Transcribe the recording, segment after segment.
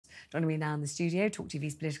Joining me now in the studio,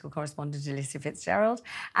 TalkTV's political correspondent Alicia Fitzgerald,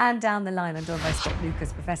 and down the line I'm joined by Scott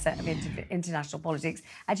Lucas, Professor of International Politics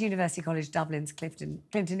at University College Dublin's Clinton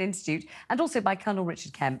Institute, and also by Colonel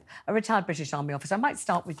Richard Kemp, a retired British Army officer. I might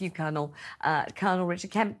start with you, Colonel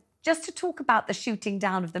Richard Kemp, just to talk about the shooting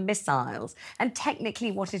down of the missiles and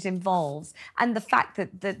technically what it involves, and the fact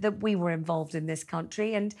that we were involved in this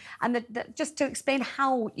country, and just to explain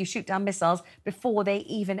how you shoot down missiles before they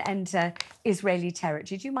even enter Israeli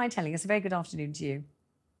territory. Do you mind telling us? A very good afternoon to you.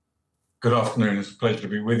 Good afternoon. It's a pleasure to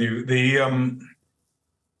be with you. The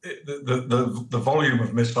volume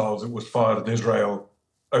of missiles that was fired at Israel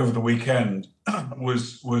over the weekend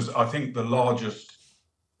was I think the largest.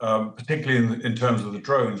 Particularly in terms of the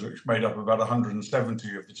drones, which made up about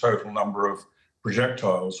 170 of the total number of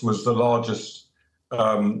projectiles, was the largest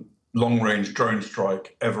long-range drone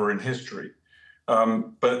strike ever in history.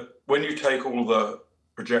 But when you take all the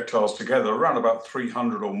projectiles together, around about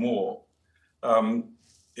 300 or more,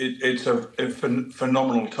 it's a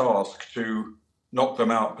phenomenal task to knock them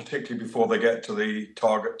out, particularly before they get to the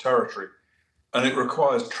target territory. And it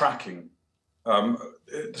requires tracking.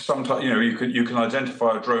 Sometimes you can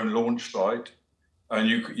identify a drone launch site,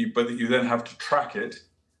 and but you then have to track it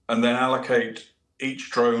and then allocate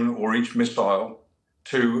each drone or each missile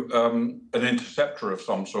to an interceptor of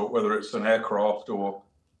some sort, whether it's an aircraft or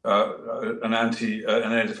an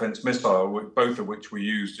air defense missile, both of which were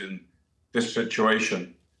used in this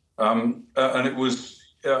situation. And it was,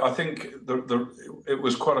 I think, it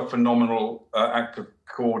was quite a phenomenal act of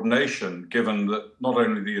coordination, given that not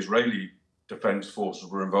only the Israeli Defence forces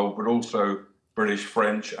were involved, but also British,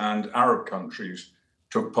 French and Arab countries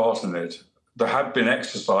took part in it. There had been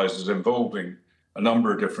exercises involving a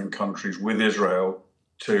number of different countries with Israel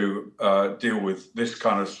to deal with this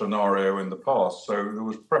kind of scenario in the past. So there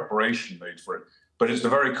was preparation made for it. But it's a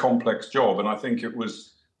very complex job, and I think it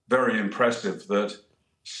was very impressive that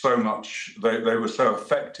so much, they were so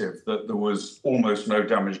effective that there was almost no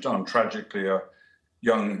damage done. Tragically, a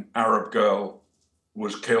young Arab girl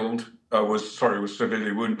was killed. Was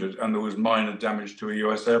severely wounded, and there was minor damage to a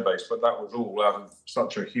US airbase, but that was all out of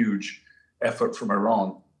such a huge effort from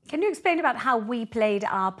Iran. Can you explain about how we played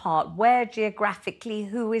our part? Where geographically,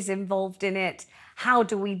 who is involved in it? How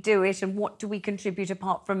do we do it? And what do we contribute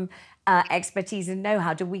apart from expertise and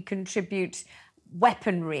know-how? Do we contribute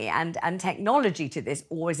weaponry and technology to this,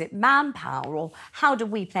 or is it manpower, or how do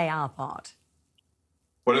we play our part?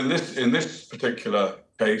 Well, in this particular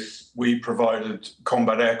case, we provided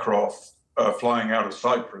combat aircraft flying out of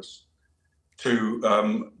Cyprus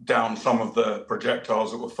to down some of the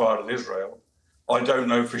projectiles that were fired at Israel. I don't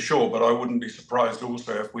know for sure, but I wouldn't be surprised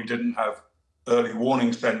also if we didn't have early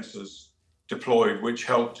warning sensors deployed, which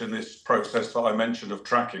helped in this process that I mentioned of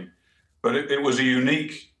tracking. But it was a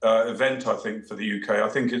unique event, I think, for the UK. I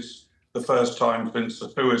think it's the first time since the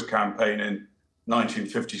Suez campaign in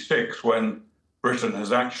 1956 when Britain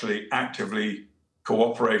has actually actively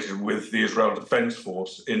cooperated with the Israel Defence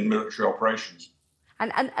Force in military operations.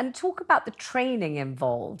 And talk about the training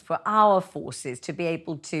involved for our forces to be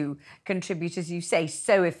able to contribute, as you say,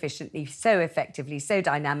 so efficiently, so effectively, so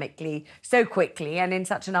dynamically, so quickly, and in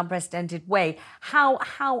such an unprecedented way. How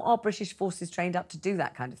are British forces trained up to do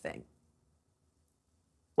that kind of thing?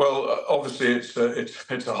 Well, obviously, it's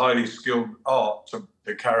a highly skilled art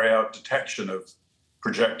to carry out detection of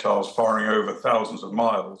projectiles firing over thousands of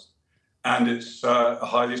miles. And it's a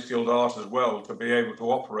highly skilled art as well to be able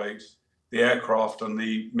to operate the aircraft and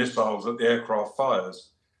the missiles that the aircraft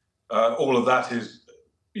fires. All of that is,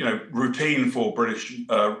 routine for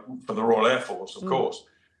for the Royal Air Force, of course.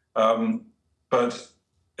 But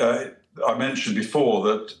I mentioned before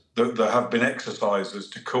that there have been exercises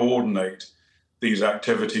to coordinate these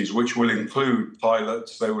activities, which will include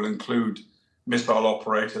pilots, they will include missile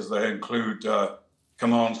operators, they include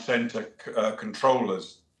command center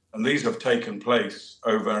controllers. And these have taken place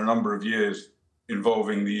over a number of years,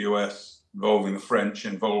 involving the US, involving the French,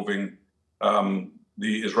 involving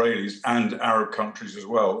the Israelis and Arab countries as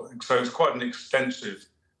well. So it's quite an extensive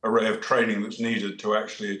array of training that's needed to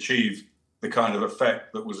actually achieve the kind of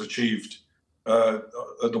effect that was achieved at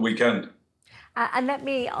the weekend. And let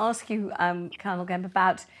me ask you, Colonel Kemp,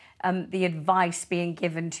 about the advice being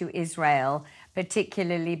given to Israel,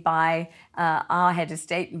 particularly by our head of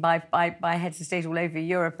state and by heads of state all over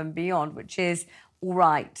Europe and beyond, which is, all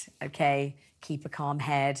right, OK, keep a calm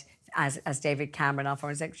head. As David Cameron, our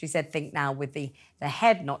Foreign Secretary, said, think now with the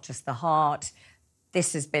head, not just the heart.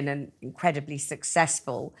 This has been an incredibly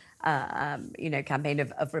successful, campaign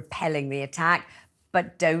of repelling the attack.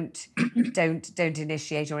 But don't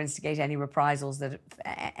initiate or instigate any reprisals that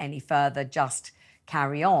any further. Just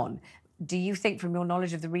carry on. Do you think, from your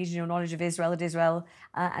knowledge of the region, your knowledge of Israel, that Israel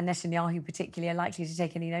and Netanyahu particularly are likely to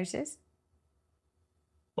take any notice?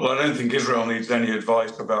 Well, I don't think Israel needs any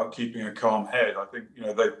advice about keeping a calm head. I think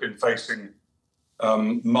they've been facing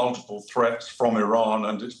multiple threats from Iran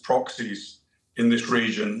and its proxies in this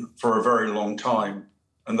region for a very long time,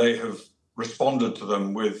 and they have responded to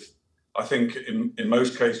them with, I think, in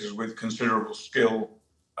most cases, with considerable skill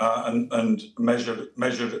and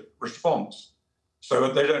measured response. So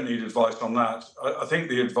they don't need advice on that. I think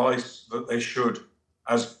the advice that they should,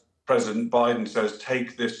 as President Biden says,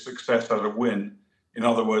 take this success as a win. In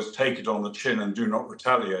other words, take it on the chin and do not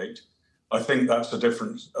retaliate. I think that's a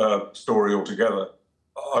different story altogether.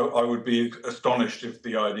 I would be astonished if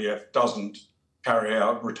the IDF doesn't carry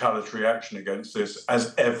out retaliatory action against this,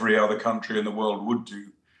 as every other country in the world would do.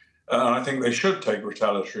 And I think they should take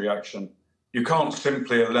retaliatory action. You can't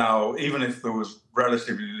simply allow, even if there was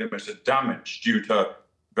relatively limited damage due to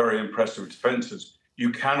very impressive defenses, you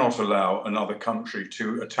cannot allow another country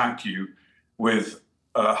to attack you with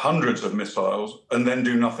hundreds of missiles and then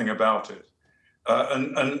do nothing about it.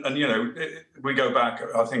 We go back,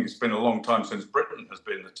 I think it's been a long time since Britain has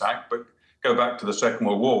been attacked, but go back to the Second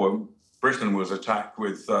World War when Britain was attacked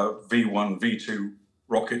with V1, V2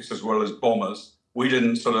 rockets as well as bombers. We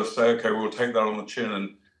didn't sort of say, okay, we'll take that on the chin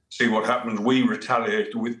and see what happens. We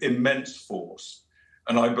retaliated with immense force.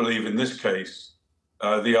 And I believe in this case,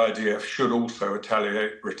 the IDF should also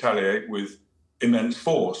retaliate with immense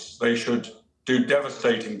force. They should do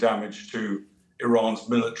devastating damage to Iran's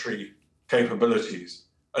military capabilities.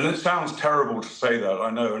 And it sounds terrible to say that,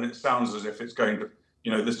 I know, and it sounds as if it's going to,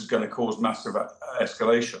 this is going to cause massive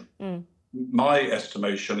escalation. My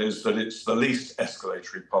estimation is that it's the least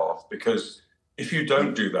escalatory path, because if you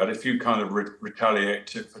don't do that, if you kind of retaliate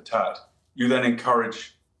tit for tat, you then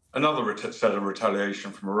encourage another set of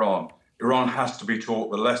retaliation from Iran. Iran has to be taught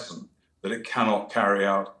the lesson that it cannot carry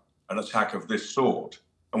out an attack of this sort.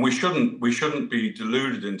 And we shouldn't be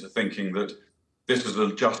deluded into thinking that this is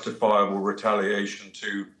a justifiable retaliation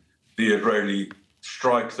to the Israeli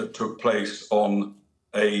strike that took place on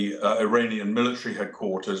a Iranian military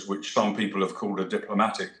headquarters, which some people have called a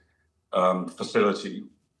diplomatic facility,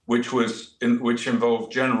 which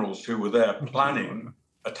involved generals who were there planning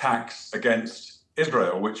attacks against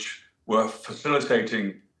Israel, which were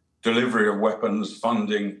facilitating delivery of weapons,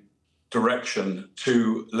 funding, direction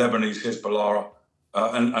to Lebanese Hezbollah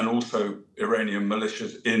and also Iranian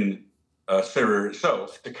militias in Syria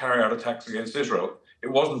itself to carry out attacks against Israel.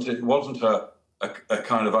 It wasn't a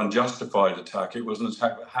kind of unjustified attack. It was an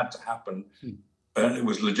attack that had to happen, and it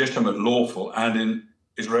was legitimate, lawful, and in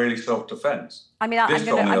Israeli self-defense. I mean, I'm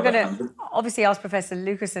going to obviously ask Professor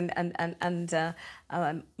Lucas and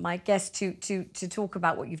my guest to talk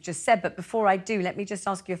about what you've just said. But before I do, let me just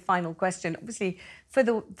ask you a final question. Obviously, for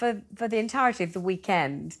the entirety of the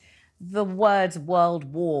weekend, the words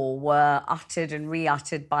world war were uttered and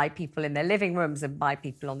re-uttered by people in their living rooms and by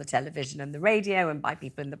people on the television and the radio and by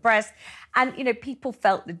people in the press. And, people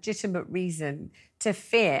felt legitimate reason to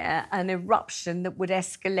fear an eruption that would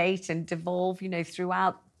escalate and devolve,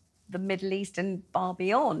 throughout the Middle East and far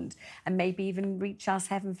beyond, and maybe even reach us,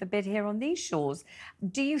 heaven forbid, here on these shores.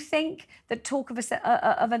 Do you think that talk of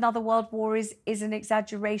another world war is an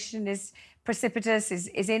exaggeration, is precipitous,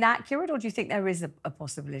 is inaccurate, or do you think there is a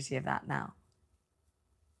possibility of that now?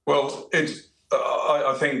 Well,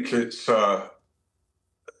 I think it's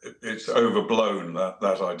overblown,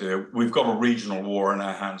 that idea. We've got a regional war in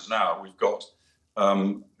our hands now. We've got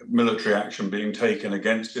military action being taken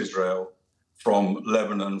against Israel from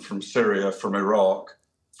Lebanon, from Syria, from Iraq,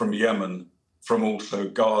 from Yemen, from also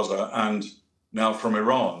Gaza, and now from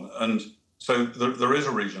Iran. And so there is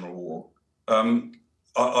a regional war.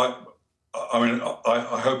 I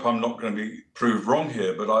hope I'm not going to be proved wrong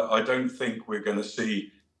here, but I don't think we're going to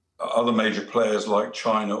see other major players like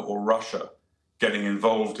China or Russia getting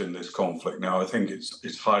involved in this conflict now. I think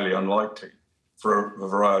it's highly unlikely for a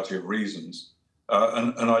variety of reasons.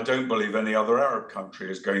 And I don't believe any other Arab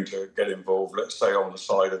country is going to get involved, let's say, on the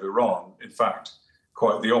side of Iran. In fact,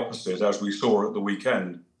 quite the opposite, as we saw at the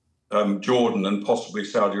weekend. Jordan and possibly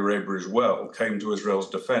Saudi Arabia as well came to Israel's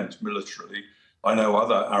defense militarily. I know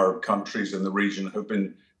other Arab countries in the region have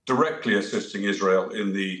been directly assisting Israel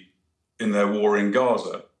in their war in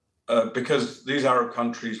Gaza, because these Arab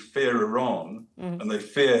countries fear Iran and they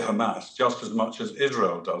fear Hamas just as much as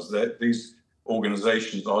Israel does. These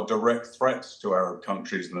organizations are direct threats to Arab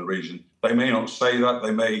countries in the region. They may not say that.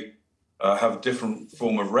 They may have a different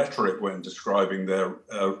form of rhetoric when describing their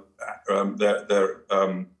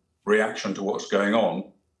reaction to what's going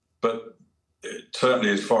on. But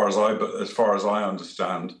certainly, as far as I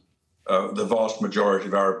understand, the vast majority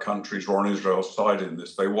of Arab countries are on Israel's side in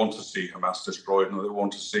this. They want to see Hamas destroyed, and they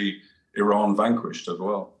want to see Iran vanquished as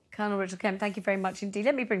well. Colonel Richard Kemp, thank you very much indeed.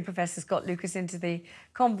 Let me bring Professor Scott Lucas into the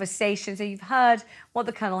conversation. So you've heard what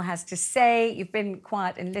the Colonel has to say. You've been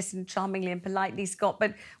quiet and listened charmingly and politely, Scott.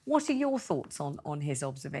 But what are your thoughts on his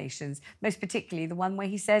observations, most particularly the one where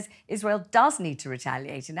he says Israel does need to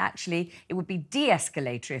retaliate and actually it would be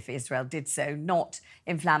de-escalatory if Israel did so, not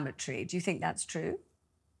inflammatory? Do you think that's true?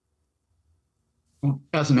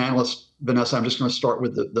 As an analyst, Vanessa, I'm just going to start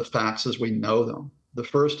with the facts as we know them. The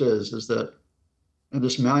first is that, and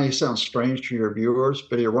this may sound strange to your viewers,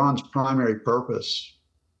 but Iran's primary purpose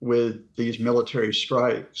with these military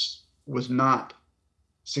strikes was not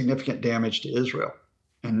significant damage to Israel.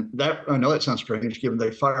 And that, I know that sounds strange, given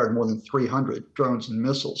they fired more than 300 drones and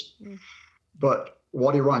missiles. But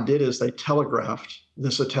what Iran did is they telegraphed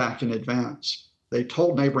this attack in advance. They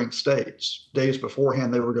told neighboring states days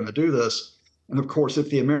beforehand they were going to do this. And of course, if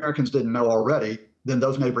the Americans didn't know already, then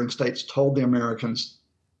those neighboring states told the Americans.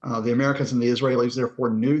 The Americans and the Israelis therefore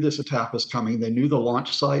knew this attack was coming. They knew the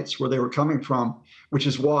launch sites where they were coming from, which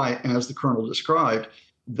is why, as the Colonel described,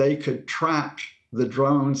 they could track the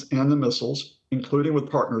drones and the missiles, including with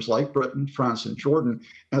partners like Britain, France, and Jordan,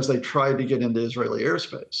 as they tried to get into Israeli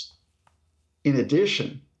airspace. In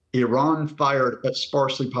addition, Iran fired at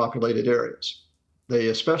sparsely populated areas. They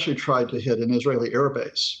especially tried to hit an Israeli air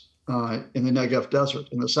base in the Negev Desert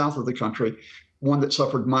in the south of the country, one that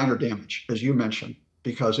suffered minor damage, as you mentioned,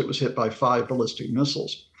 because it was hit by 5 ballistic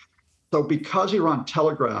missiles. So because Iran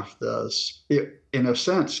telegraphed this, it, in a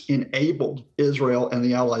sense, enabled Israel and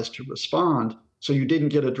the allies to respond, so you didn't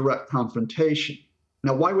get a direct confrontation.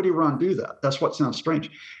 Now, why would Iran do that? That's what sounds strange.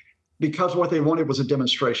 Because what they wanted was a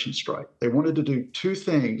demonstration strike. They wanted to do 2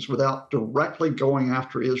 things without directly going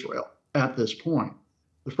after Israel at this point.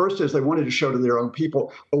 The first is they wanted to show to their own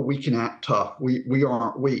people, oh, we can act tough. We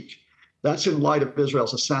aren't weak. That's in light of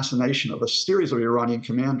Israel's assassination of a series of Iranian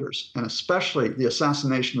commanders, and especially the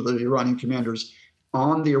assassination of the Iranian commanders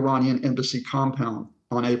on the Iranian embassy compound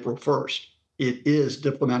on April 1st. It is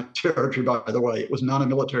diplomatic territory, by the way. It was not a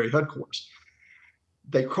military headquarters.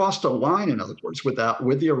 They crossed a line, in other words, with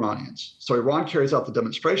the Iranians. So Iran carries out the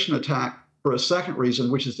demonstration attack for a second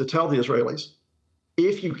reason, which is to tell the Israelis,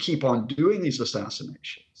 if you keep on doing these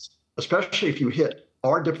assassinations, especially if you hit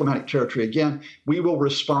our diplomatic territory again, we will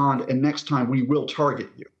respond, and next time we will target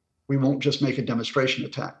you. We won't just make a demonstration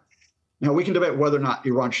attack. Now, we can debate whether or not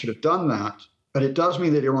Iran should have done that, but it does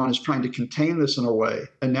mean that Iran is trying to contain this in a way,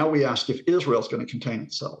 and now we ask if Israel's going to contain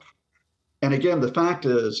itself. And again, the fact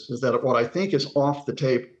is that what I think is off the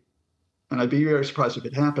tape, and I'd be very surprised if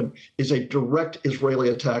it happened, is a direct Israeli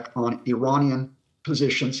attack on Iranian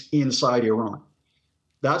positions inside Iran.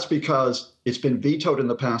 That's because it's been vetoed in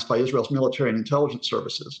the past by Israel's military and intelligence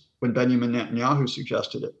services when Benjamin Netanyahu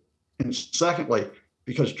suggested it. And secondly,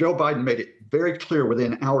 because Joe Biden made it very clear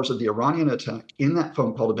within hours of the Iranian attack in that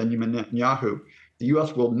phone call to Benjamin Netanyahu, the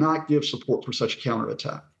U.S. will not give support for such a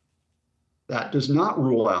counterattack. That does not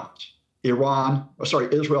rule out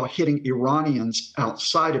Israel hitting Iranians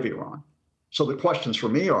outside of Iran. So the questions for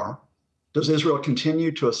me are, does Israel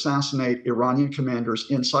continue to assassinate Iranian commanders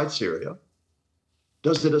inside Syria?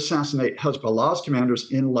 Does it assassinate Hezbollah's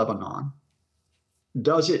commanders in Lebanon?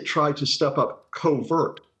 Does it try to step up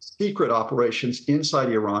covert, secret operations inside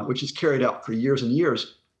Iran, which is carried out for years and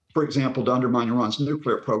years, for example, to undermine Iran's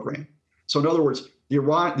nuclear program? So in other words, the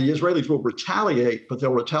Israelis will retaliate, but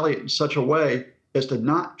they'll retaliate in such a way as to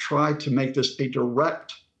not try to make this a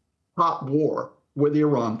direct hot war with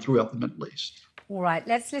Iran throughout the Middle East. All right,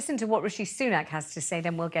 let's listen to what Rishi Sunak has to say,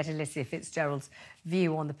 then we'll get Alicia Fitzgerald's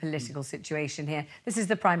view on the political situation here. This is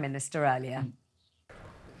the Prime Minister earlier.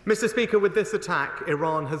 Mr. Speaker, with this attack,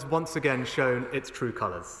 Iran has once again shown its true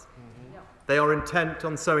colours. They are intent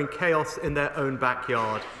on sowing chaos in their own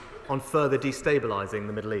backyard, on further destabilising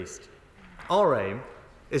the Middle East. Our aim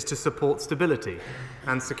is to support stability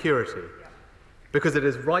and security, because it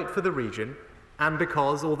is right for the region, and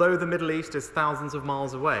because, although the Middle East is thousands of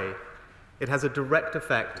miles away, it has a direct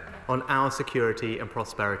effect on our security and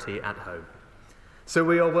prosperity at home. So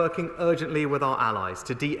we are working urgently with our allies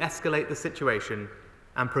to de-escalate the situation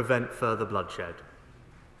and prevent further bloodshed.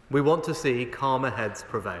 We want to see calmer heads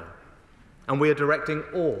prevail, and we are directing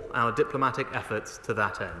all our diplomatic efforts to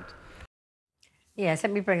that end. Yes,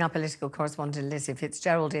 let me bring our political correspondent Alicia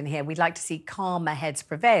Fitzgerald in here. We'd like to see calmer heads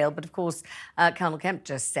prevail, but of course, Colonel Kemp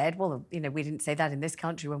just said, well, you know, we didn't say that in this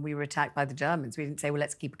country when we were attacked by the Germans. We didn't say, well,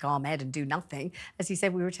 let's keep a calm head and do nothing. As he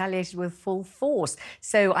said, we retaliated with full force.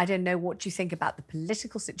 So I don't know what you think about the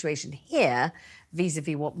political situation here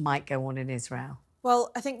vis-a-vis what might go on in Israel.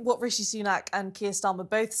 Well, I think what Rishi Sunak and Keir Starmer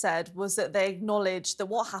both said was that they acknowledged that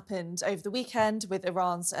what happened over the weekend with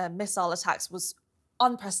Iran's missile attacks was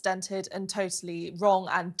unprecedented and totally wrong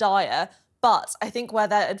and dire. But I think where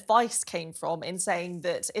their advice came from in saying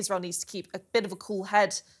that Israel needs to keep a bit of a cool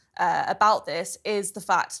head about this is the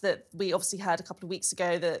fact that we obviously heard a couple of weeks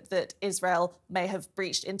ago that Israel may have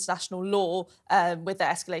breached international law with their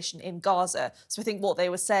escalation in Gaza. So I think what they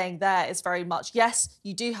were saying there is very much, yes,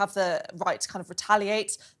 you do have the right to kind of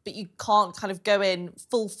retaliate, but you can't kind of go in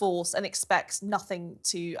full force and expect nothing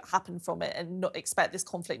to happen from it and not expect this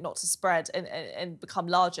conflict not to spread and become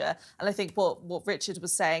larger. And I think what Richard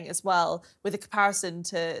was saying as well, with a comparison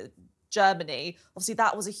to Germany, obviously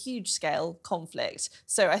that was a huge scale conflict.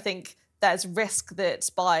 So I think there's risk that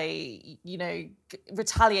by, you know,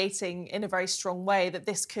 retaliating in a very strong way, that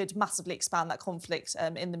this could massively expand that conflict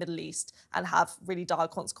in the Middle East and have really dire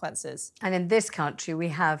consequences. And in this country, we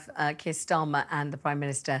have Keir Starmer and the Prime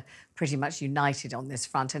Minister pretty much united on this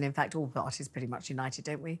front. And in fact, all parties pretty much united,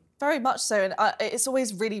 don't we? Very much so. And it's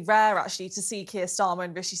always really rare, actually, to see Keir Starmer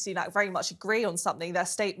and Rishi Sunak very much agree on something. Their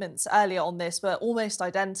statements earlier on this were almost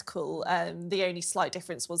identical. The only slight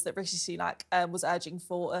difference was that Rishi Sunak was urging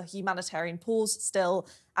for a humanitarian pause still,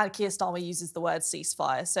 and Keir Starmer uses the word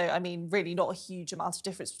ceasefire. So, I mean, really not a huge amount of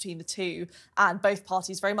difference between the two. And both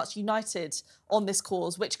parties very much united on this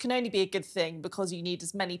cause, which can only be a good thing because you need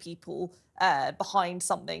as many people behind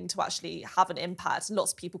something to actually have an impact.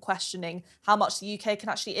 Lots of people questioning how much the UK can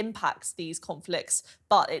actually impact these conflicts,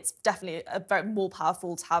 but it's definitely very more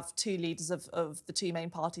powerful to have two leaders of the two main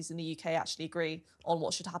parties in the UK actually agree on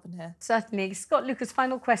what should happen here. Certainly. Scott Lucas,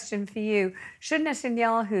 final question for you. Should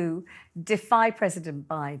Netanyahu defy President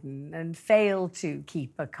Biden and fail to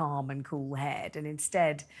keep a calm and cool head and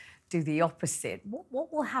instead do the opposite?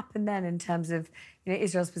 What will happen then in terms of, you know,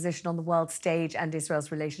 Israel's position on the world stage and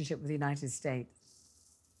Israel's relationship with the United States?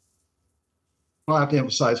 Well, I have to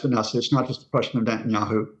emphasize, Vanessa, it's not just a question of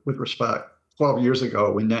Netanyahu with respect. 12 years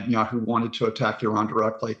ago, when Netanyahu wanted to attack Iran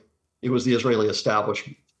directly, it was the Israeli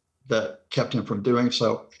establishment that kept him from doing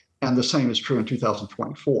so. And the same is true in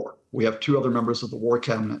 2024. We have two other members of the war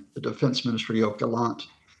cabinet, the defense minister, Yoav Gallant,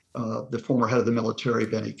 the former head of the military,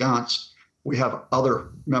 Benny Gantz. We have other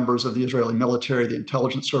members of the Israeli military, the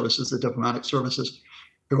intelligence services, the diplomatic services,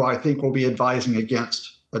 who I think will be advising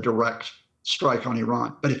against a direct strike on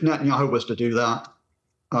Iran. But if Netanyahu was to do that,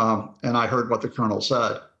 and I heard what the colonel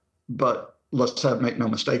said, but let's make no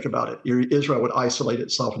mistake about it, Israel would isolate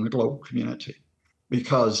itself in the global community.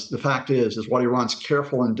 Because the fact is what Iran's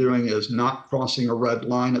careful in doing is not crossing a red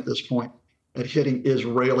line at this point and hitting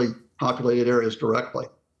Israeli populated areas directly.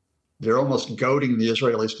 They're almost goading the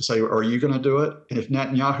Israelis to say, are you going to do it? And if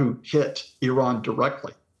Netanyahu hit Iran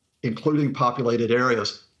directly, including populated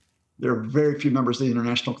areas, there are very few members of the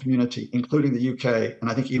international community, including the UK, and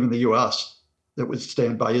I think even the US, that would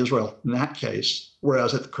stand by Israel in that case.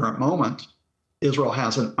 Whereas at the current moment, Israel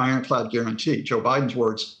has an ironclad guarantee, Joe Biden's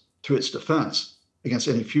words, to its defense against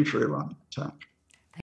any future Iranian attack.